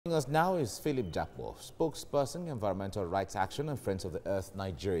Joining us now is Philip Jakpo, spokesperson, Environmental Rights Action and Friends of the Earth,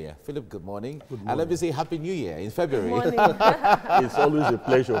 Nigeria. Philip, good morning. Good morning. And let me say Happy New Year in February. Good morning. It's always a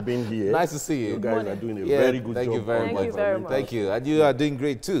pleasure being here. Nice to see you. You guys are doing a Yeah, very good thank job. you very Thank much. you very much. Thank you. And you are doing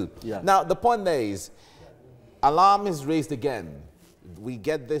great too. Yeah. Now, the point there is, alarm is raised again. We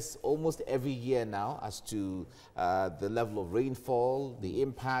get this almost every year now as to the level of rainfall, the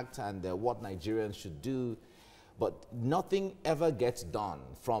impact, and what Nigerians should do. But nothing ever gets done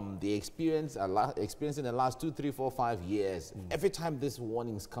from the experience in the last 2, 3, 4, 5 years. Every time these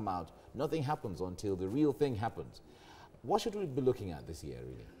warnings come out, nothing happens until the real thing happens. What should we be looking at this year,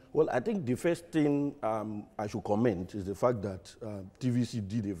 really? Well, I think the first thing I should comment is the fact that TVC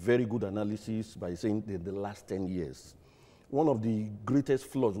did a very good analysis by saying that the last 10 years, one of the greatest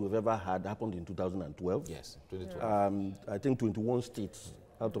floods we've ever had happened in 2012. Yes, 2012. I think 21 states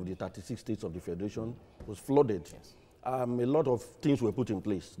out of the 36 states of the Federation was flooded. Yes. A lot of things were put in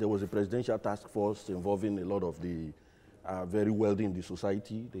place. There was a presidential task force involving a lot of the very wealthy in the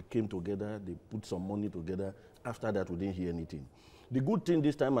society. They came together, they put some money together. After that, we didn't hear anything. The good thing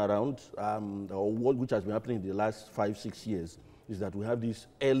this time around, which has been happening in the last 5, 6 years, is that we have these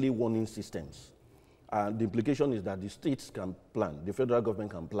early warning systems. The implication is that the states can plan, the federal government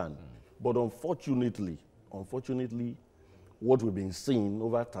can plan. But unfortunately, what we've been seeing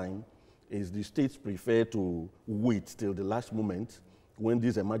over time is the states prefer to wait till the last moment when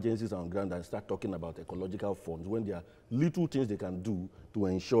these emergencies are on ground and start talking about ecological funds, when there are little things they can do to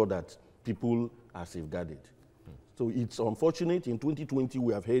ensure that people are safeguarded. So it's unfortunate. In 2020,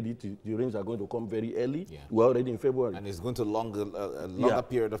 we have heard it. The rains are going to come very early. Yeah. We're already in February. And it's going to a longer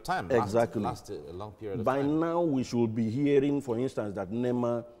period of time. Exactly. Last a long period of By time. now, we should be hearing, for instance, that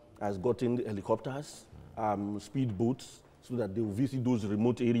NEMA has gotten helicopters, speedboats, so that they will visit those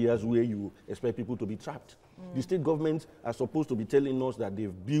remote areas where you expect people to be trapped. The state governments are supposed to be telling us that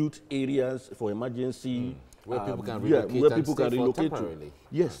they've built areas for emergency. Where people can relocate, where people can relocate to.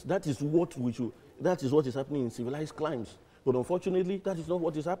 Yes, that is what we should. That is what is happening in civilized climes. But unfortunately, that is not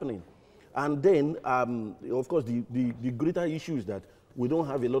what is happening. And then, of course, the greater issue is that we don't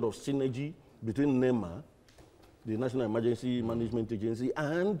have a lot of synergy between NEMA, the National Emergency Management Agency,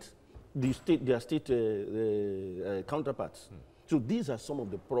 and their state counterparts. So these are some of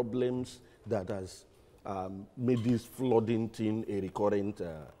the problems that has made this flooding thing a recurrent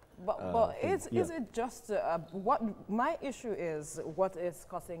But is it just, what my issue is, what is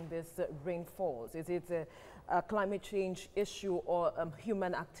causing this rainfalls? Is it a climate change issue or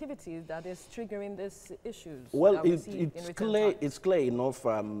human activity that is triggering these issues? Well, it's clear enough.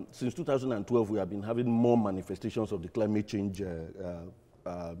 Since 2012, we have been having more manifestations of the climate change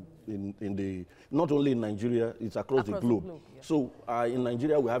not only in Nigeria, it's across the globe. Yeah. So in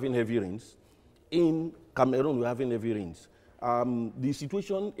Nigeria, we're having heavy rains. In Cameroon, we're having heavy rains. The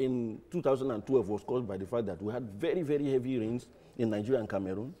situation in 2012 was caused by the fact that we had very, very heavy rains in Nigeria and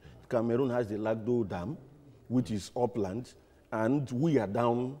Cameroon. Cameroon has the Lagdo Dam, which is upland, and we are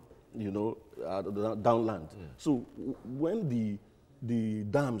down, downland. So when the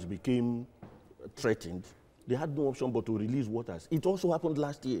dams became threatened, they had no option but to release waters. It also happened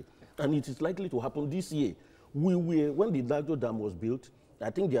last year, and it is likely to happen this year. When the Lagdo Dam was built, I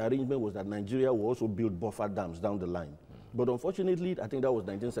think the arrangement was that Nigeria will also build buffer dams down the line. But unfortunately, I think that was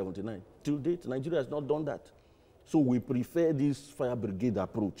 1979. Till date, Nigeria has not done that. So we prefer this fire brigade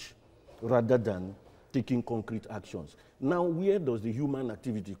approach rather than taking concrete actions. Now, where does the human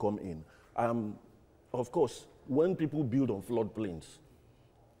activity come in? Of course, when people build on floodplains,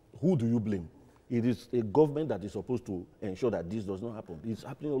 who do you blame? It is a government that is supposed to ensure that this does not happen. It's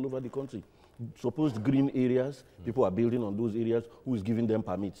happening all over the country. Supposed green areas, people are building on those areas. Who is giving them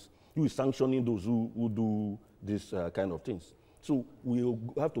permits? Who is sanctioning those who do these kind of things? So we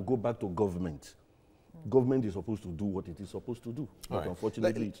have to go back to government. Government is supposed to do what it is supposed to do. But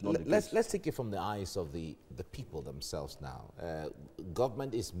unfortunately, it's not the case. Let's take it from the eyes of the people themselves now.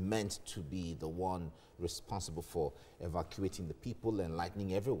 Government is meant to be the one responsible for evacuating the people,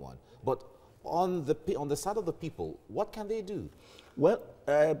 enlightening everyone. But on the side of the people, what can they do? Well,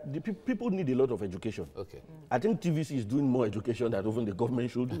 people need a lot of education. Okay. I think TVC is doing more education than even the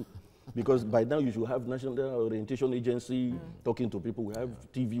government should do. Because by now you should have National Orientation Agency talking to people. We have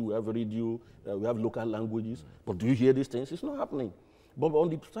TV, we have radio, we have local languages. But do you hear these things? It's not happening. But on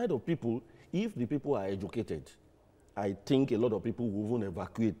the side of people, if the people are educated, I think a lot of people will even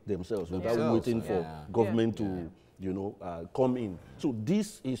evacuate themselves without waiting for government to come in. So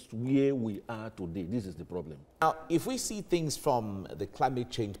this is where we are today. This is the problem. Now, if we see things from the climate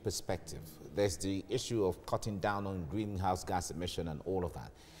change perspective, there's the issue of cutting down on greenhouse gas emission and all of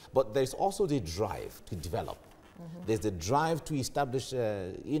that. But there's also the drive to develop. There's the drive to establish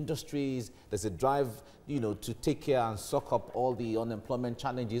industries. There's a drive, to take care and suck up all the unemployment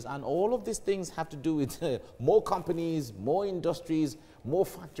challenges. And all of these things have to do with more companies, more industries, more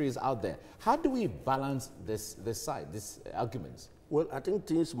factories out there. How do we balance these arguments? Well, I think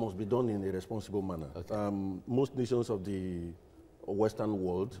things must be done in a responsible manner. Okay. Most nations of the Western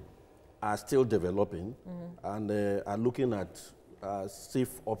world are still developing and are looking at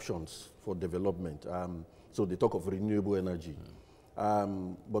safe options for development. So they talk of renewable energy.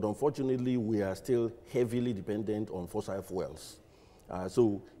 But unfortunately, we are still heavily dependent on fossil fuels.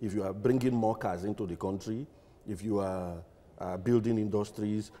 So if you are bringing more cars into the country, if you are building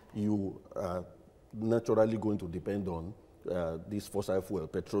industries, you are naturally going to depend on these fossil fuel,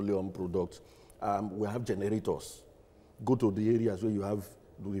 petroleum products. We have generators. Go to the areas where you have,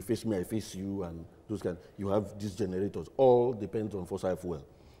 do you face me, I face you, and those kind. You have these generators. All depends on fossil fuel.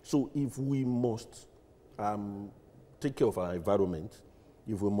 So if we must take care of our environment,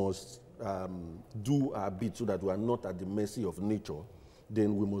 if we must do our bit so that we are not at the mercy of nature,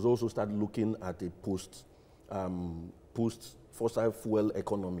 then we must also start looking at a post-fossil fuel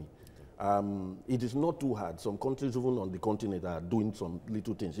economy. It is not too hard. Some countries, even on the continent, are doing some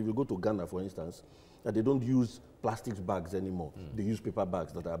little things. If you go to Ghana, for instance, they don't use plastic bags anymore. They use paper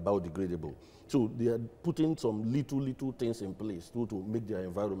bags that are biodegradable. So they are putting some little things in place to make their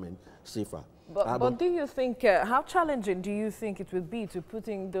environment safer. But do you think, how challenging do you think it will be to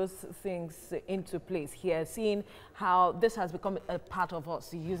putting those things into place here, seeing how this has become a part of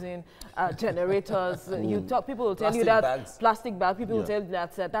us, using generators? People will tell you that plastic bags, people will tell you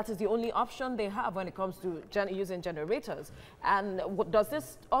that that is the only option they have when it comes to using generators. And does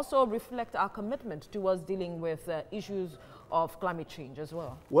this also reflect our commitment towards dealing with issues of climate change as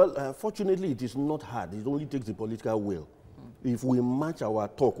well? Well, fortunately, it is not hard. It only takes the political will. If we match our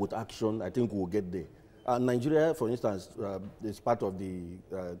talk with action, I think we'll get there. Nigeria, for instance, is part of the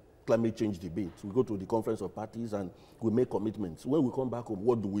climate change debate. We go to the conference of parties and we make commitments. When we come back home,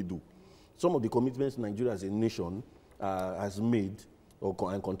 what do we do? Some of the commitments Nigeria as a nation has made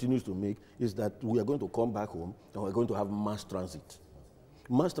and continues to make is that we are going to come back home and we're going to have mass transit.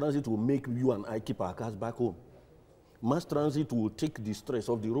 Mass transit will make you and I keep our cars back home. Mass transit will take the stress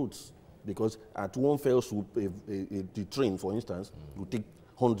off the roads. Because at one fell swoop, the train, for instance, will take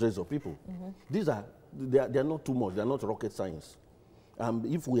hundreds of people. These are, they are not too much, they are not rocket science.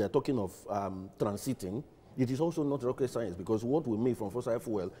 If we are talking of transiting, it is also not rocket science, because what we make from fossil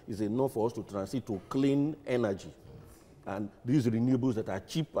fuel is enough for us to transit to clean energy. And these renewables that are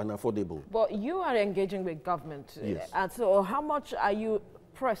cheap and affordable. But you are engaging with government. Yes. And so how much are you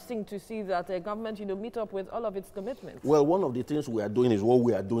pressing to see that the government, meet up with all of its commitments? Well, one of the things we are doing is what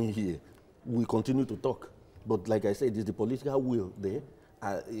we are doing here. We continue to talk. But like I said, is the political will there?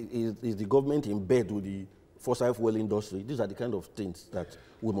 Is the government in bed with the fossil fuel industry? These are the kind of things that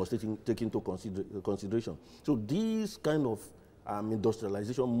we must take into consideration. So this kind of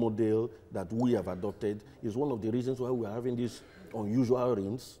industrialization model that we have adopted is one of the reasons why we are having these unusual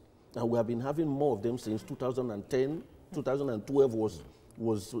rains. And we have been having more of them since 2010. 2012 was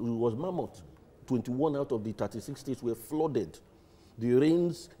mammoth. 21 out of the 36 states were flooded. The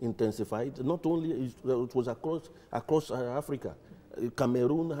rains intensified. Not only it was across Africa.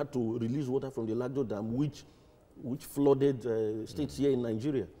 Cameroon had to release water from the Lagdo Dam, which flooded states here in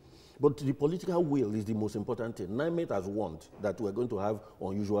Nigeria. But the political will is the most important thing. NIMET has warned that we are going to have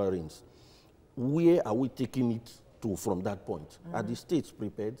unusual rains. Where are we taking it to from that point? Are the states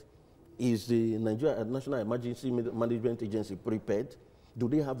prepared? Is the Nigeria National Emergency Management Agency prepared? Do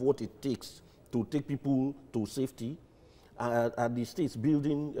they have what it takes to take people to safety? Are the states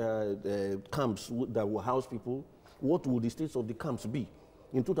building camps that will house people? What will the states of the camps be?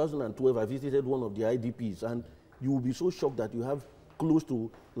 In 2012, I visited one of the IDPs, and you will be so shocked that you have close to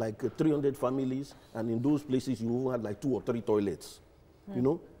like 300 families, and in those places you had like 2 or 3 toilets,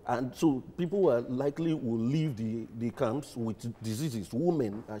 And so people are likely will leave the camps with diseases.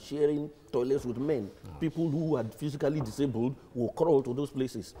 Women are sharing toilets with men. People who are physically disabled will crawl to those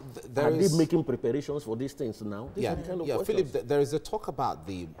places. Are they making preparations for these things now? These are the kind of questions. Philip, there is a talk about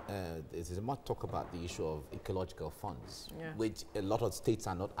the issue of ecological funds, which a lot of states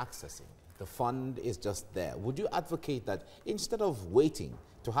are not accessing. The fund is just there. Would you advocate that instead of waiting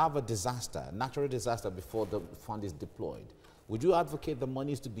to have a disaster, natural disaster, before the fund is deployed, would you advocate the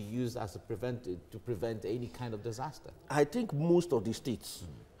monies to be used as to prevent any kind of disaster? I think most of the states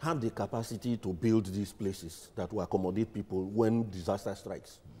have the capacity to build these places that will accommodate people when disaster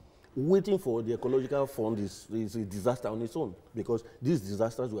strikes. Waiting for the ecological fund is a disaster on its own, because these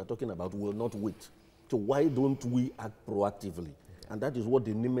disasters we are talking about will not wait. So why don't we act proactively? And that is what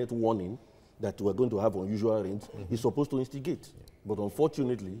the NIMET warning that we're going to have unusual rains is supposed to instigate. But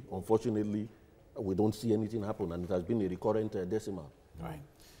unfortunately, we don't see anything happen, and it has been a recurrent decimal. Right.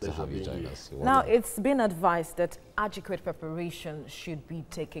 To have you join us. Now, it's been advised that adequate preparation should be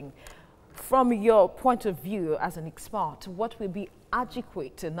taken. From your point of view as an expert, what will be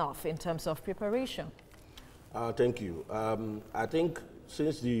adequate enough in terms of preparation? Thank you. I think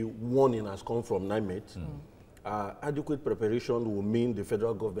since the warning has come from NIMET, adequate preparation will mean the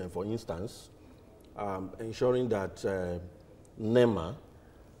federal government, for instance, ensuring that NEMA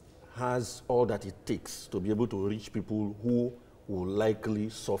has all that it takes to be able to reach people who will likely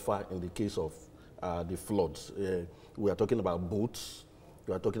suffer in the case of the floods. We are talking about boats,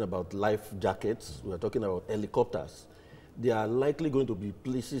 we are talking about life jackets, we are talking about helicopters. There are likely going to be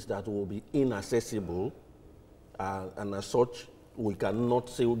places that will be inaccessible, and as such, we cannot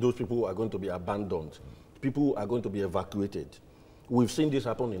say those people are going to be abandoned. People are going to be evacuated. We've seen this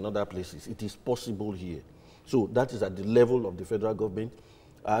happen in other places. It is possible here. So that is at the level of the federal government.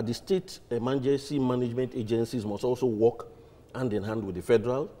 The state emergency management agencies must also work hand in hand with the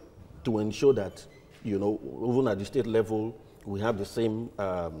federal to ensure that, you know, even at the state level, we have the same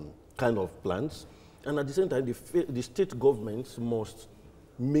kind of plans. And at the same time, the state governments must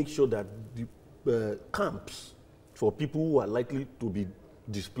make sure that the camps for people who are likely to be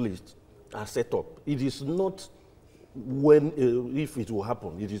displaced are set up. It is not when, if it will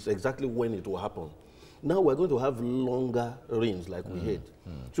happen, it is exactly when it will happen. Now we're going to have longer rains like we had.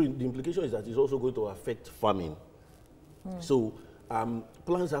 So the implication is that it's also going to affect farming. So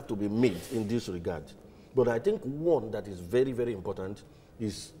plans have to be made in this regard. But I think one that is very, very important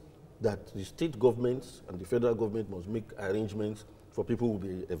is that the state governments and the federal government must make arrangements for people who will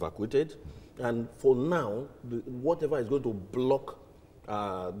be evacuated. And for now, whatever is going to block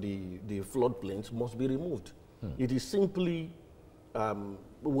the floodplains must be removed. It is simply,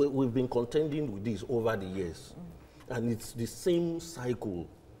 we've been contending with this over the years. And it's the same cycle.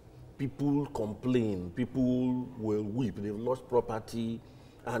 People complain, people will weep, they've lost property,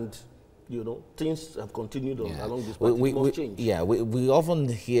 and you know, things have continued along this path. It must change. Yeah, we often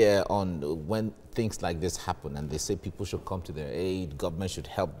hear on when things like this happen, and they say people should come to their aid, government should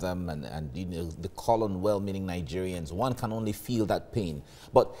help them, and you know, the call on well-meaning Nigerians. One can only feel that pain.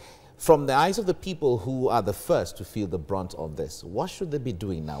 But from the eyes of the people who are the first to feel the brunt of this, what should they be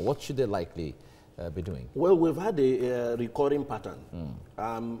doing now? What should they likely be doing? Well, we've had a recurring pattern.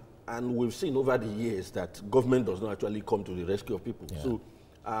 And we've seen over the years that government does not actually come to the rescue of people. So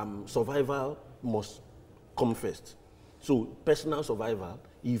survival must come first. So personal survival,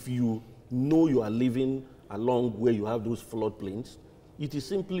 if you know you are living along where you have those floodplains, it is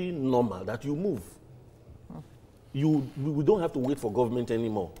simply normal that you move. We don't have to wait for government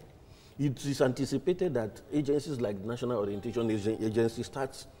anymore. It is anticipated that agencies like National Orientation Agency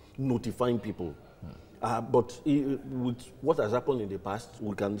starts notifying people. But with what has happened in the past,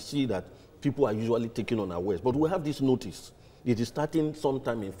 we can see that people are usually taken unawares. But we have this notice. It is starting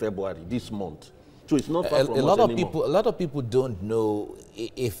sometime in February, this month. So it's not far from us anymore. A lot of people don't know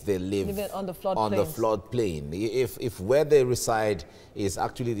if they live on the floodplain. If where they reside is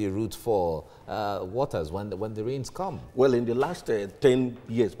actually the route for waters when the rains come. Well, in the last 10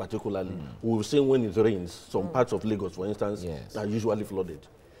 years particularly, we've seen when it rains, some parts of Lagos, for instance, are usually flooded.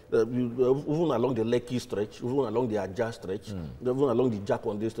 Even along the Lekki stretch, even along the Ajah stretch, even along the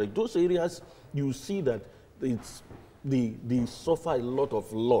Jakonde stretch, those areas, you see that they suffer a lot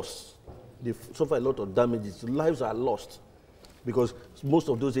of loss. They suffer a lot of damages. Lives are lost because most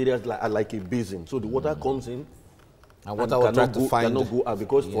of those areas are like a basin. So the water comes in and cannot go out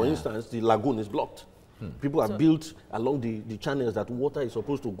because, for instance, the lagoon is blocked. People are built along the channels that water is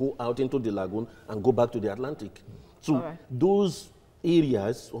supposed to go out into the lagoon and go back to the Atlantic. So those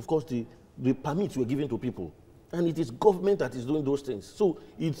areas, of course, the permits were given to people, and it is government that is doing those things. So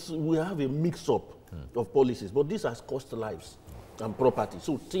we have a mix-up of policies, but this has cost lives and property.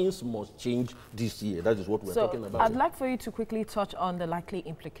 So things must change this year. That is what we're talking about. I'd like for you to quickly touch on the likely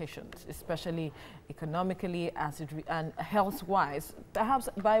implications, especially economically and health-wise, perhaps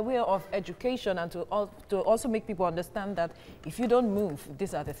by way of education, and to also make people understand that if you don't move,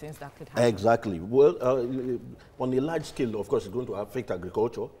 these are the things that could happen. Exactly. Well, on a large scale, of course, it's going to affect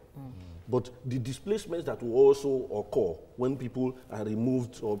agriculture. But the displacements that will also occur when people are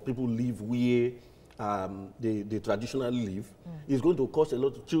removed or people leave where they traditionally live is going to cause a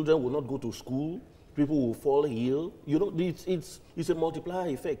lot of children will not go to school, people will fall ill. You know, it's a multiplier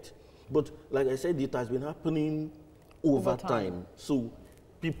effect. But like I said, it has been happening over time. So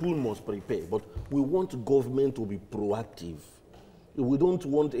people must prepare. But we want government to be proactive. We don't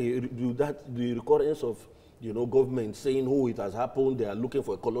want the recurrence of you know, government saying, oh, it has happened, they are looking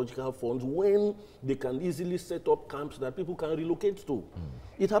for ecological funds, when they can easily set up camps that people can relocate to.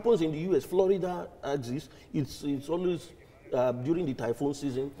 It happens in the US. Florida exists. It's always during the typhoon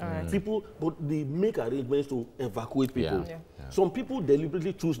season. People, but they make arrangements to evacuate people. Some people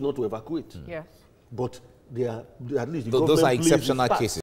deliberately choose not to evacuate. But they are, at least the those are government plays exceptional its part. cases.